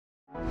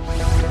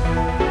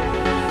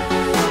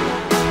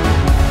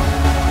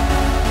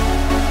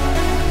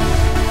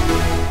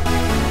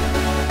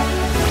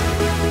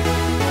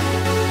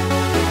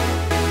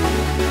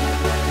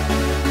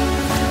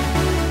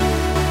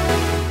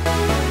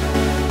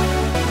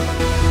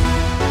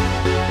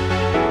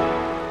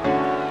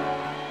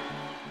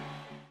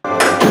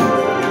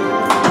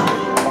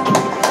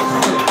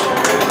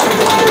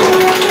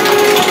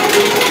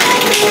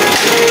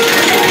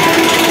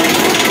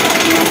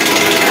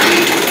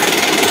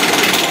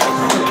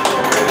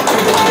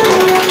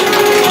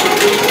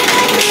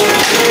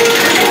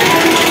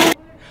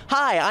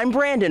I'm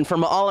Brandon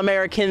from All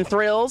American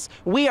Thrills.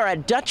 We are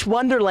at Dutch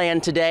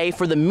Wonderland today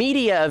for the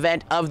media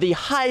event of the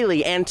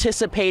highly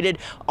anticipated,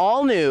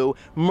 all-new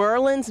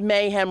Merlin's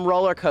Mayhem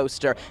roller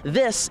coaster.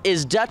 This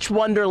is Dutch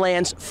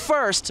Wonderland's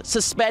first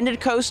suspended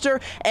coaster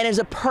and is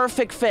a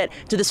perfect fit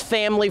to this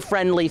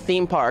family-friendly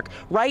theme park.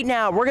 Right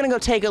now, we're gonna go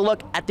take a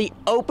look at the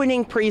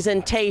opening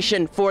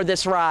presentation for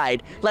this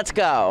ride. Let's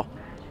go.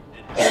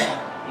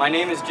 My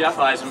name is Jeff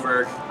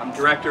Eisenberg. I'm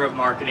Director of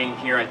Marketing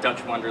here at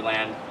Dutch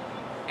Wonderland.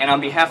 And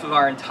on behalf of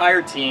our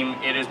entire team,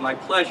 it is my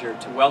pleasure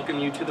to welcome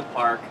you to the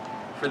park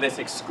for this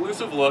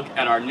exclusive look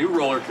at our new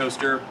roller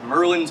coaster,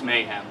 Merlin's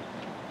Mayhem.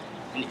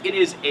 And it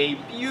is a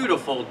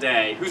beautiful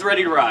day. Who's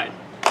ready to ride?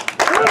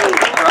 All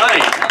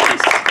right,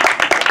 nice.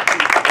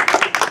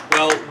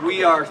 Well,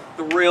 we are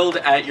thrilled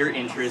at your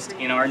interest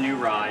in our new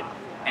ride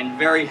and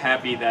very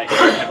happy that you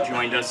have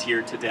joined us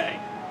here today.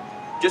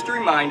 Just a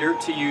reminder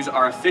to use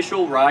our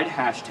official ride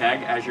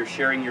hashtag as you're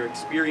sharing your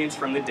experience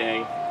from the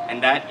day,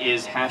 and that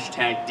is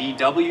hashtag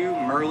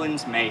DW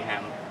Merlin's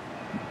Mayhem.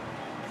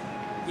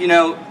 You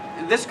know,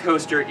 this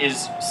coaster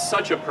is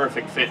such a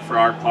perfect fit for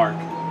our park.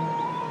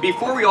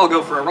 Before we all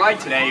go for a ride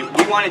today,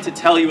 we wanted to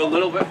tell you a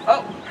little bit.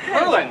 Oh,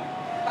 Merlin!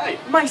 Hi.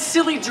 My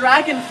silly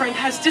dragon friend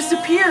has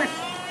disappeared,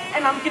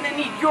 and I'm gonna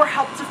need your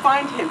help to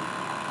find him.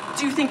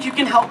 Do you think you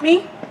can help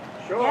me?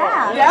 Sure.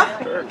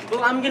 Yeah? Sure.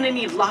 Well, I'm gonna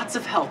need lots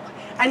of help.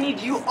 I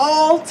need you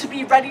all to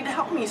be ready to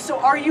help me, so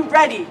are you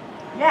ready?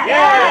 Yes.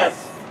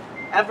 Yes!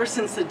 Ever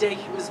since the day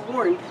he was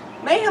born,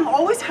 Mayhem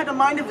always had a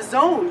mind of his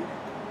own.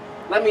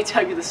 Let me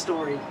tell you the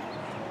story.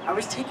 I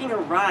was taking a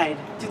ride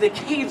through the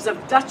caves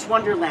of Dutch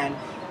Wonderland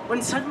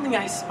when suddenly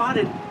I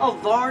spotted a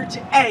large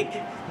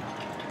egg.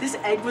 This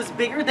egg was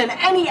bigger than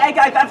any egg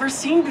I've ever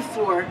seen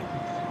before.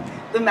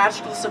 The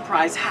magical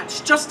surprise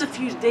hatched just a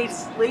few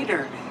days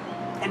later,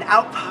 and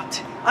out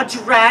popped a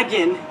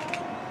dragon.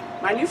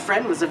 My new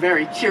friend was a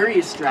very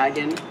curious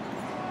dragon.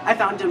 I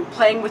found him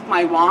playing with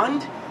my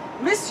wand,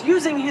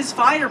 misusing his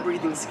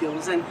fire-breathing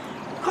skills, and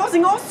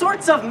causing all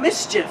sorts of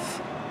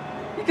mischief.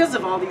 Because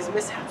of all these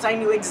mishaps, I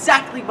knew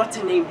exactly what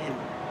to name him.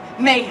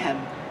 Mayhem.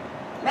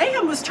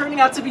 Mayhem was turning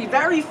out to be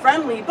very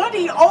friendly, but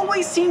he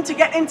always seemed to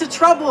get into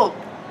trouble.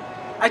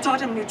 I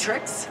taught him new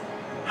tricks,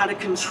 how to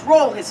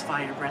control his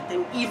fire breath,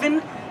 and even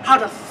how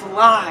to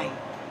fly.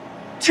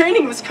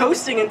 Training was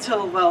coasting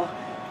until, well,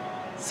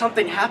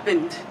 something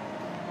happened.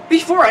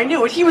 Before I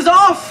knew it, he was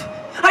off!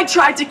 I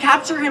tried to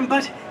capture him,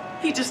 but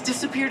he just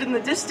disappeared in the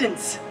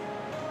distance.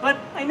 But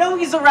I know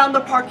he's around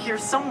the park here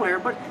somewhere,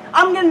 but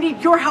I'm gonna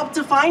need your help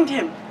to find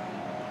him.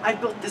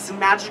 I've built this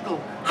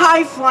magical,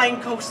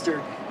 high-flying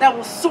coaster that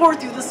will soar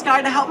through the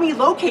sky to help me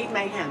locate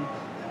Mayhem.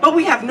 But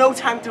we have no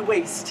time to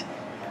waste.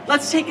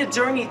 Let's take a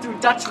journey through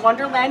Dutch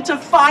Wonderland to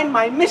find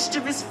my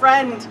mischievous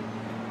friend.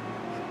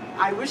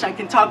 I wish I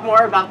could talk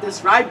more about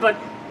this ride, but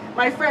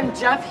my friend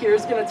Jeff here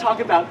is going to talk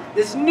about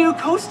this new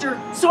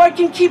coaster so I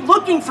can keep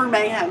looking for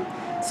Mayhem.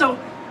 So,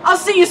 I'll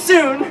see you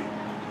soon.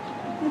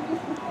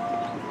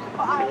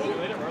 Bye. See you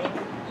later, Merlin.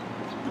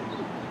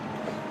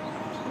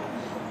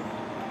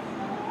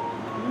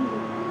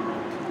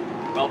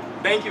 Well,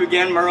 thank you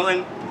again,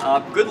 Merlin.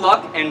 Good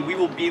luck, and we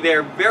will be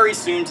there very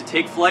soon to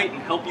take flight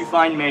and help you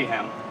find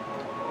Mayhem.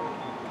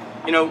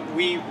 You know,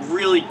 we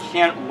really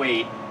can't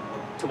wait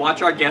to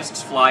watch our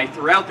guests fly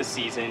throughout the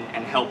season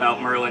and help out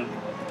Merlin.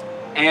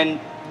 And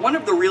one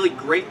of the really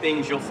great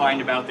things you'll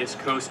find about this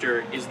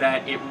coaster is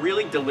that it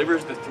really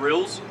delivers the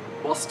thrills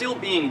while still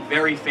being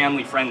very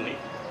family friendly.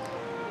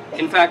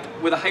 In fact,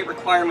 with a height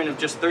requirement of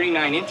just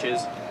 39 inches,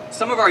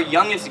 some of our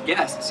youngest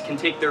guests can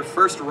take their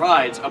first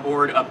rides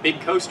aboard a big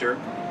coaster,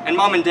 and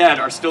mom and dad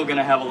are still going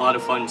to have a lot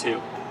of fun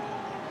too.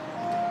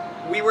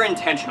 We were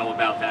intentional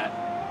about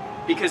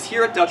that, because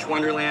here at Dutch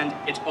Wonderland,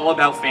 it's all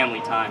about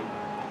family time.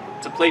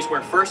 It's a place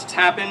where firsts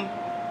happen,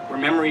 where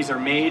memories are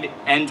made,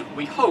 and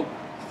we hope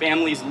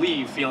families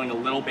leave feeling a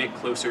little bit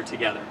closer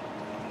together.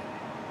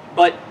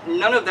 But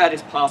none of that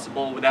is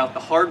possible without the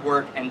hard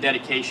work and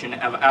dedication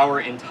of our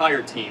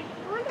entire team.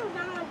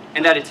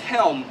 And at its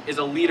helm is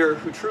a leader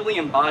who truly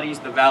embodies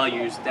the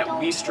values that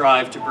we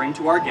strive to bring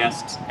to our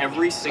guests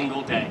every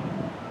single day.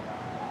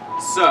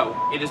 So,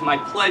 it is my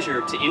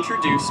pleasure to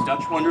introduce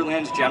Dutch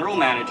Wonderland's General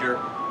Manager,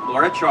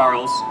 Laura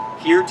Charles,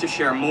 here to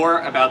share more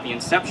about the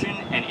inception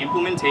and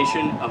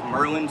implementation of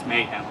Merlin's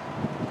Mayhem.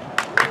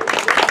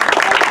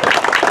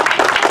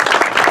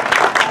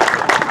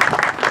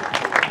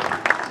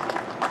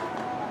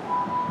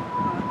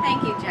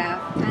 Thank you, Jeff.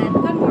 And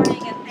good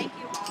morning, and thank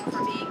you all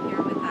for being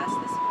here with us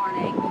this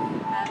morning.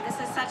 This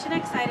is such an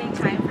exciting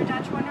time for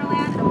Dutch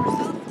Wonderland, and we're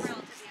so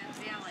thrilled to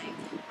be unveiling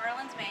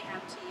Merlin's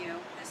Mayhem to you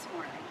this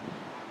morning.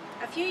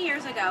 A few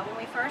years ago, when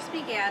we first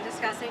began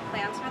discussing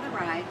plans for the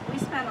ride, we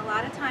spent a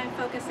lot of time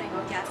focusing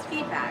on guest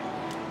feedback,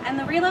 and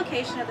the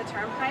relocation of the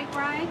Turnpike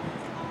ride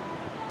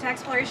to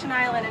Exploration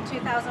Island in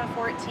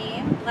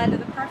 2014 led to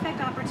the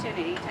perfect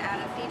opportunity to add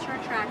a feature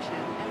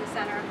attraction in the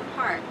center of the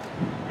park.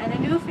 And a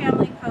new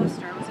family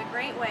coaster was a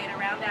great way to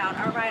round out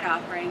our ride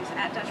offerings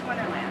at Dutch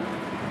Wonderland.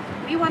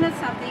 We We wanted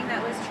something that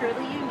was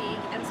truly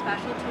unique and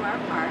special to our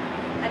park,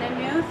 and a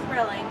new,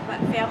 thrilling, but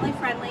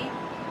family-friendly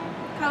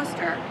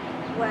coaster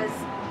was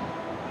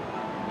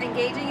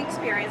engaging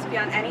experience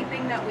beyond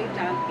anything that we've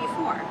done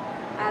before.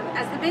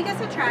 As the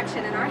biggest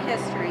attraction in our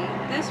history,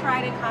 this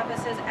ride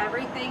encompasses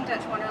everything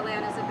Dutch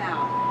Wonderland is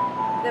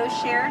about. Those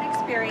shared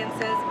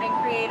experiences and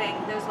creating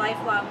those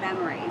lifelong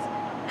memories.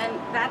 And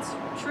that's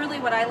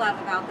truly what I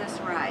love about this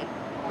ride.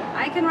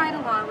 I can ride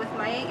along with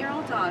my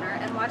 8-year-old daughter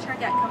and watch her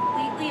get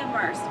completely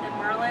immersed in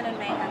Merlin and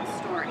Mayhem's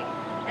story.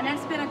 And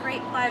it's been a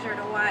great pleasure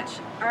to watch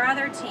our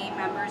other team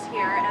members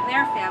here and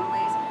their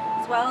families,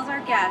 as well as our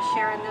guests,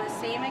 sharing those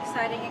same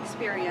exciting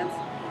experience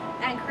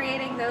and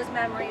creating those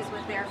memories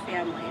with their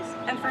families.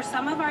 And for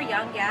some of our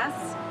young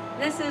guests,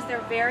 this is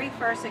their very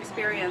first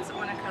experience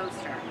on a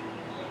coaster.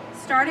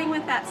 Starting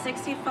with that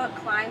 60-foot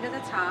climb to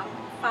the top,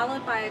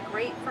 followed by a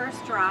great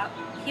first drop,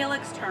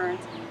 helix turns,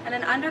 and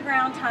an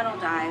underground tunnel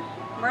dive,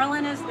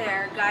 Merlin is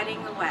there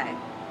guiding the way.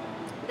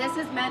 This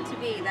is meant to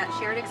be that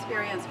shared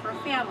experience for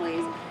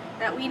families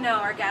that we know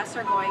our guests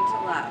are going to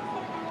love.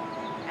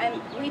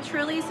 And we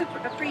truly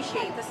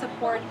appreciate the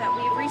support that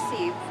we've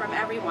received from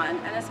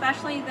everyone, and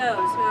especially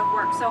those who have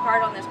worked so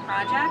hard on this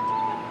project.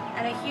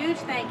 And a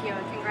huge thank you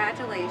and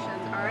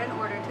congratulations are in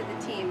order to the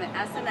team at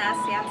S&S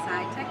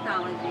Sandside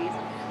Technologies,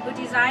 who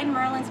designed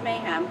Merlin's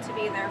Mayhem to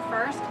be their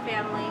first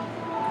family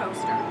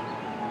coaster.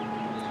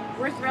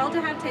 We're thrilled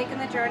to have taken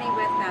the journey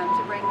with them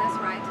to bring this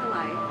ride to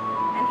life.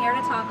 And here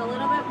to talk a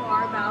little bit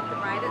more about the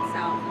ride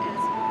itself is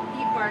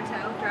Pete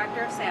Bartow,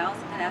 Director of Sales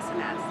at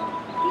S&S.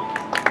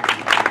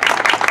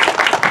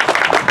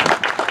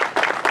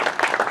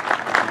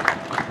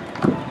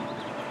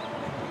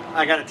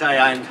 I gotta tell you,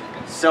 I'm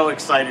so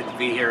excited to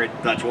be here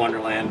at Dutch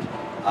Wonderland,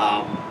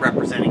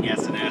 representing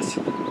S&S,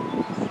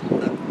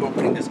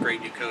 opening this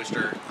great new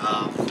coaster.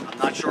 I'm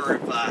not sure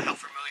if how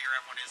familiar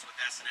everyone is with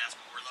S&S,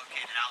 but we're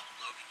located out in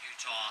Logan,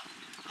 Utah.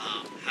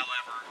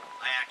 However,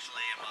 I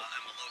actually am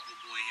a local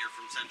boy here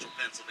from central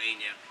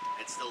Pennsylvania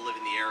and still live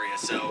in the area.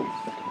 So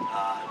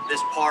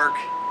this park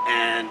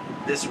and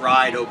this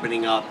ride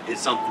opening up is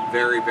something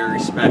very, very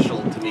special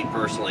to me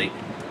personally.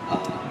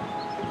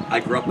 I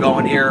grew up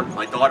going here.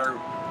 My daughter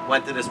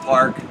went to this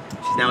park.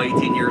 She's now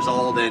 18 years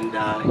old, and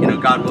you know,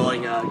 God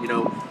willing, you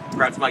know,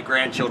 perhaps my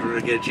grandchildren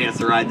will get a chance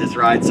to ride this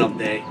ride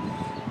someday.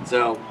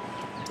 So,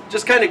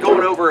 just kind of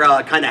going over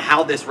kind of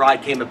how this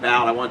ride came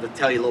about. I wanted to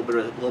tell you a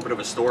little bit of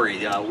a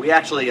story. We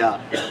actually,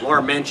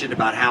 Laura mentioned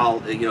about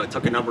how it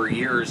took a number of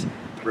years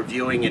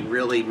reviewing and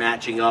really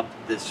matching up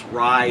this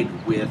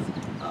ride with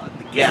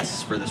the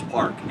guests for this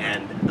park,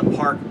 and the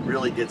park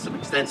really did some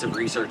extensive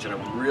research and a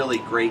really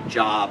great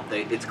job.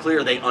 It's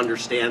clear they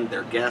understand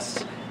their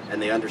guests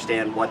and they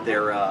understand what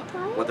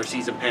their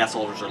season pass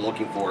holders are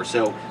looking for.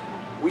 So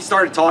we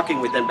started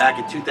talking with them back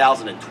in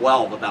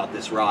 2012 about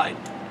this ride,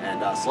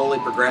 and slowly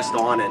progressed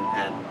on.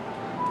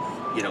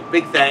 And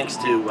big thanks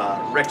to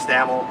Rick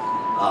Stammel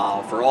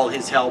for all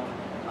his help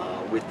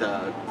with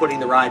putting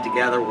the ride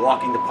together,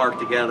 walking the park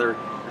together,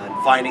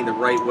 and finding the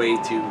right way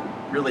to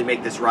really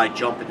make this ride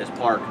jump in this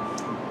park.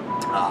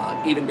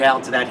 Even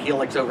down to that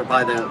helix over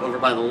by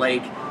the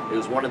lake. It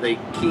was one of the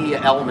key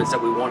elements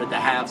that we wanted to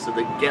have, so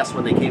the guests,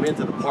 when they came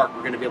into the park, were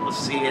going to be able to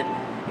see it,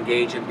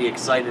 engage, and be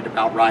excited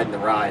about riding the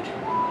ride.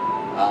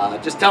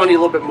 Just telling you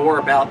a little bit more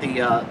about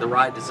the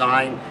ride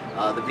design.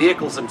 The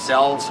vehicles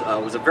themselves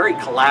was a very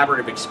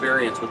collaborative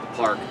experience with the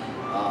park.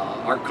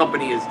 Our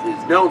company is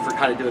known for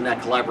kind of doing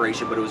that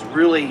collaboration, but it was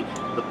really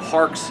the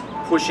parks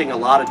pushing a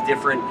lot of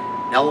different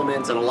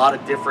elements and a lot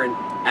of different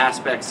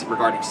aspects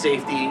regarding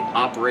safety,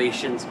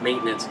 operations,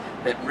 maintenance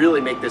that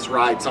really make this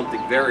ride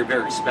something very,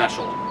 very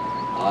special.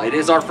 It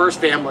is our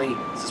first family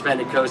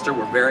suspended coaster.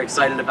 We're very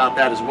excited about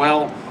that as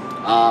well.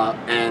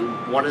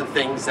 And one of the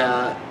things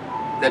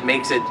that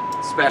makes it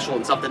special,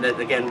 and something that,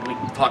 again, we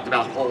talked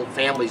about whole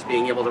families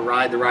being able to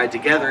ride the ride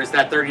together, is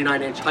that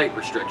 39-inch height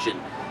restriction.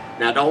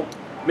 Now, don't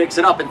mix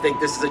it up and think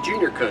this is a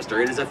junior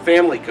coaster. It is a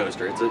family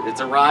coaster.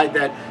 It's a ride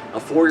that a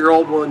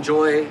 4-year-old will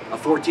enjoy, a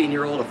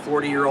 14-year-old, a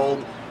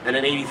 40-year-old, and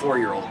an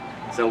 84-year-old.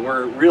 So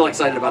we're real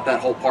excited about that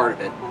whole part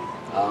of it.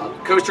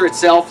 The coaster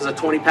itself is a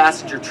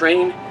 20-passenger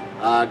train.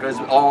 Goes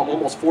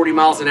almost 40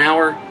 miles an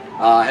hour.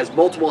 Has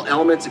multiple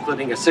elements,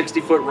 including a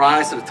 60-foot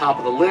rise to the top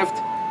of the lift,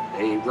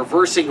 a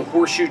reversing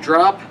horseshoe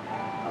drop,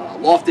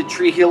 lofted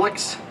tree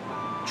helix,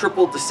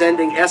 triple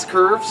descending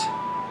S-curves,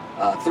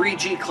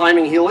 3G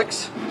climbing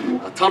helix,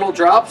 a tunnel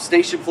drop,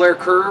 station flare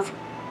curve,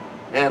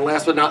 and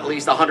last but not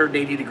least, a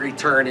 180-degree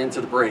turn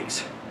into the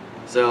brakes.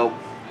 So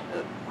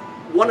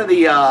one of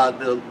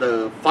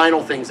the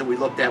final things that we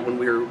looked at when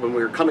we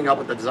were coming up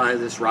with the design of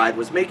this ride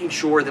was making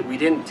sure that we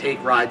didn't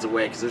take rides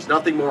away, because there's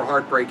nothing more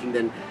heartbreaking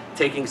than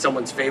taking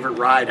someone's favorite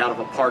ride out of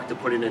a park to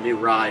put in a new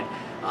ride.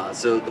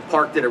 So the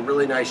park did a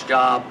really nice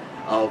job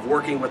of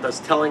working with us,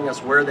 telling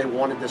us where they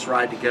wanted this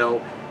ride to go,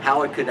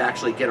 how it could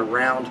actually get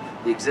around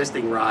the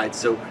existing rides.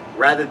 So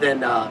rather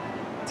than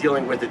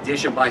dealing with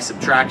addition by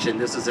subtraction,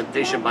 this is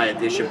addition by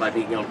addition by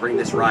being able to bring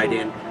this ride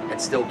in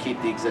and still keep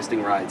the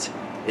existing rides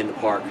in the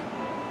park.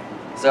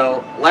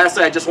 So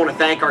lastly, I just want to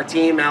thank our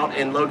team out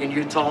in Logan,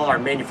 Utah, our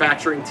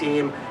manufacturing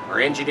team, our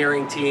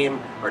engineering team,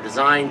 our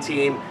design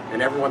team,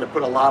 and everyone that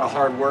put a lot of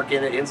hard work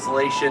in it,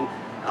 installation.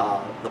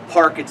 The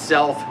park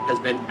itself has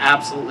been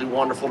absolutely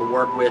wonderful to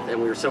work with,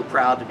 and we are so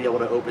proud to be able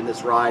to open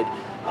this ride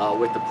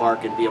with the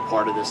park and be a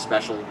part of this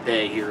special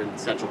day here in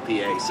Central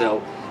PA.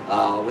 So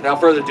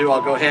without further ado,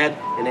 I'll go ahead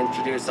and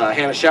introduce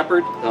Hannah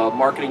Shepard, the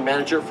marketing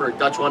manager for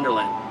Dutch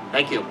Wonderland.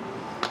 Thank you.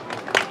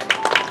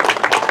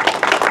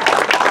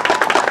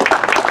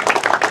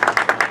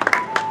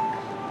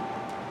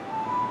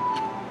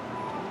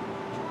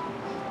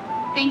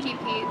 Thank you,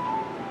 Pete.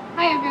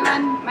 Hi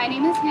everyone, my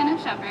name is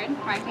Hannah Shepard,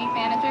 Marketing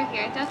Manager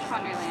here at Dutch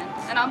Wonderland,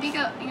 and I'll be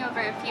going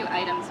over a few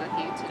items with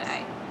you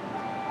today.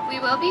 We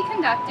will be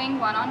conducting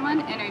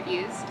one-on-one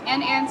interviews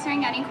and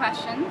answering any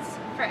questions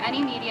for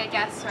any media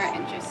guests who are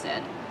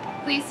interested.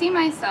 Please see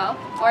myself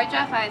or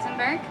Jeff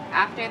Eisenberg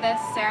after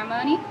this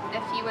ceremony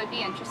if you would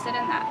be interested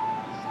in that.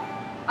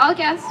 All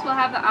guests will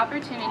have the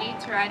opportunity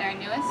to ride our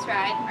newest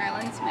ride,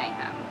 Merlin's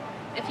Mayhem.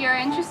 If you are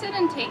interested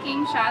in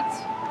taking shots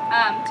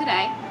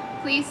today,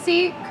 please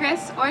see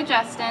Chris or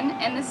Justin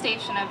in the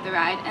station of the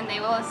ride and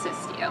they will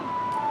assist you.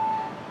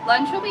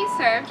 Lunch will be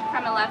served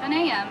from 11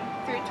 a.m.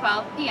 through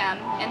 12 p.m.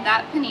 in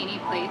that panini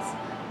place,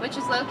 which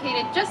is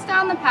located just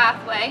down the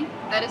pathway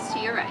that is to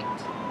your right.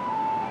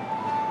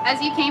 As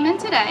you came in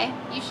today,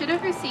 you should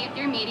have received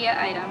your media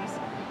items,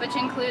 which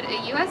include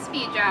a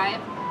USB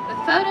drive with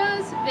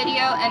photos,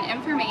 video, and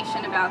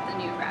information about the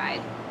new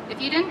ride.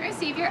 If you didn't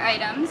receive your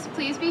items,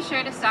 please be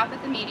sure to stop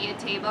at the media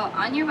table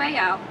on your way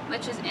out,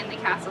 which is in the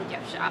Castle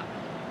gift shop.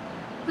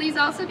 Please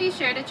also be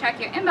sure to check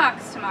your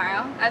inbox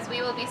tomorrow, as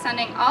we will be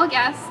sending all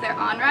guests their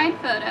on-ride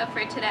photo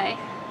for today,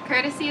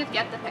 courtesy of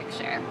Get the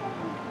Picture.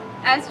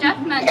 As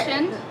Jeff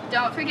mentioned,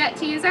 don't forget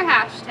to use our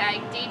hashtag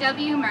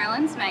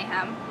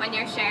DWMerlinsMayhem when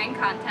you're sharing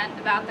content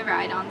about the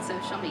ride on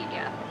social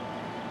media.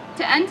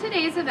 To end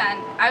today's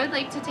event, I would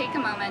like to take a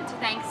moment to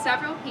thank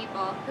several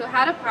people who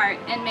had a part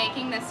in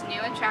making this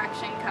new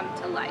attraction come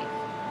to life.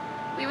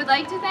 We would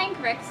like to thank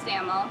Rick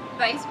Stammel,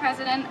 Vice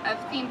President of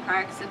Theme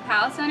Parks of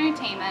Palace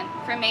Entertainment,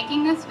 for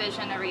making this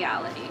vision a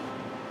reality.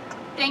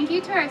 Thank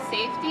you to our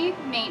safety,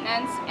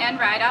 maintenance, and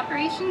ride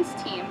operations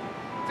team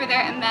for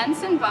their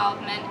immense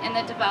involvement in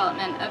the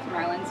development of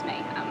Merlin's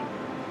Mayhem.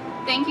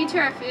 Thank you to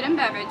our food and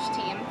beverage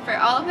team for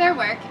all of their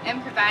work in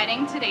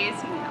providing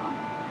today's meal.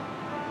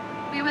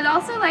 We would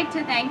also like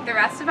to thank the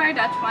rest of our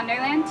Dutch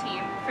Wonderland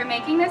team for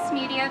making this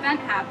media event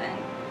happen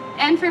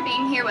and for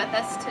being here with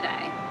us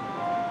today.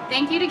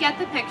 Thank you to Get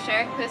the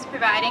Picture, who is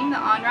providing the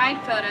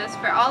on-ride photos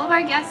for all of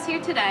our guests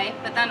here today,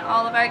 but then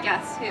all of our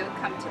guests who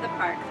come to the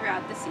park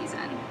throughout the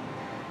season.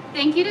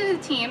 Thank you to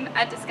the team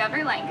at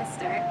Discover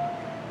Lancaster,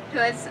 who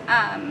is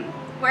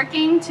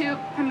working to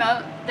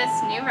promote this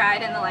new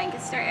ride in the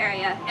Lancaster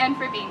area, and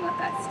for being with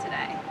us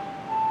today.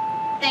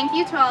 Thank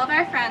you to all of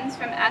our friends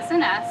from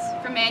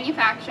S&S for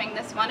manufacturing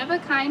this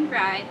one-of-a-kind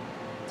ride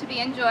to be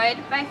enjoyed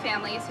by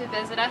families who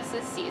visit us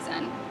this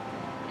season.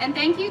 And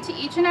thank you to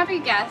each and every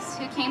guest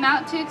who came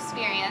out to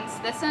experience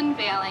this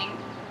unveiling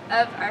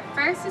of our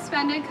first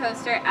suspended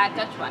coaster at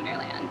Dutch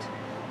Wonderland.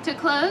 To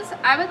close,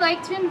 I would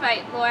like to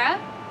invite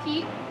Laura,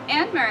 Pete,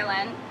 and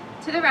Merlin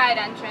to the ride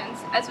entrance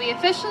as we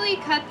officially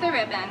cut the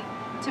ribbon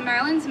to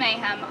Merlin's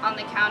Mayhem on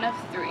the count of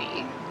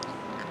 3.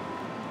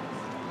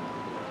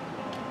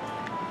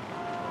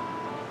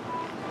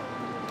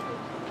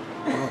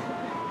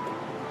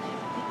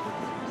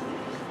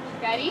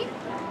 Ready?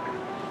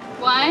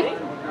 1,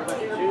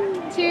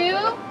 2,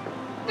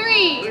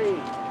 3.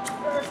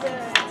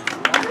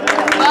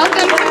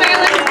 Welcome to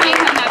Merlin's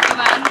Mayhem,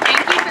 everyone.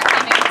 Thank you for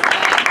coming today.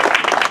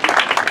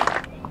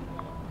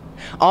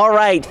 All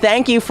right,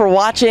 thank you for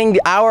watching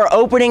our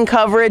opening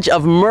coverage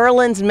of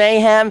Merlin's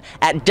Mayhem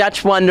at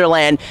Dutch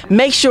Wonderland.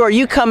 Make sure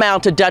you come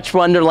out to Dutch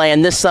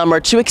Wonderland this summer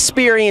to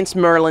experience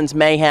Merlin's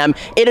Mayhem.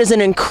 It is an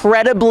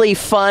incredibly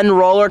fun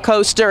roller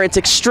coaster. It's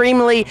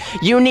extremely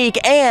unique,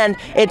 and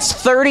its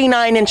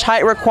 39-inch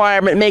height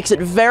requirement makes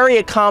it very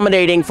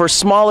accommodating for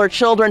smaller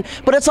children,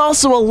 but it's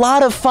also a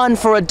lot of fun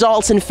for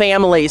adults and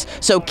families.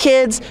 So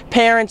kids,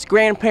 parents,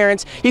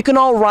 grandparents, you can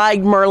all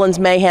ride Merlin's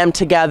Mayhem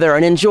together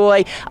and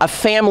enjoy a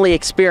family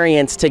experience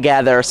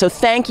together. So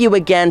thank you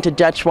again to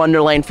Dutch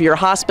Wonderland for your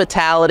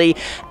hospitality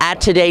at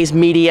today's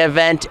media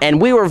event,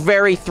 and we were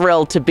very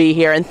thrilled to be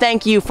here, and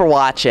thank you for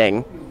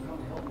watching.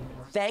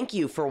 Thank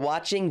you for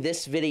watching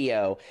this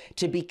video.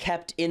 To be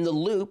kept in the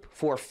loop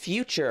for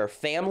future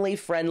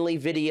family-friendly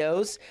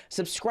videos,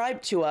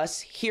 subscribe to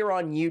us here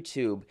on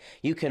YouTube.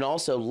 You can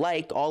also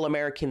like All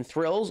American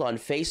Thrills on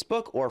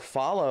Facebook or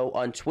follow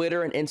on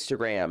Twitter and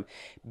Instagram.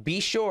 Be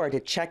sure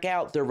to check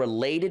out the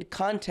related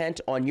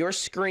content on your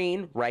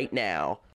screen right now.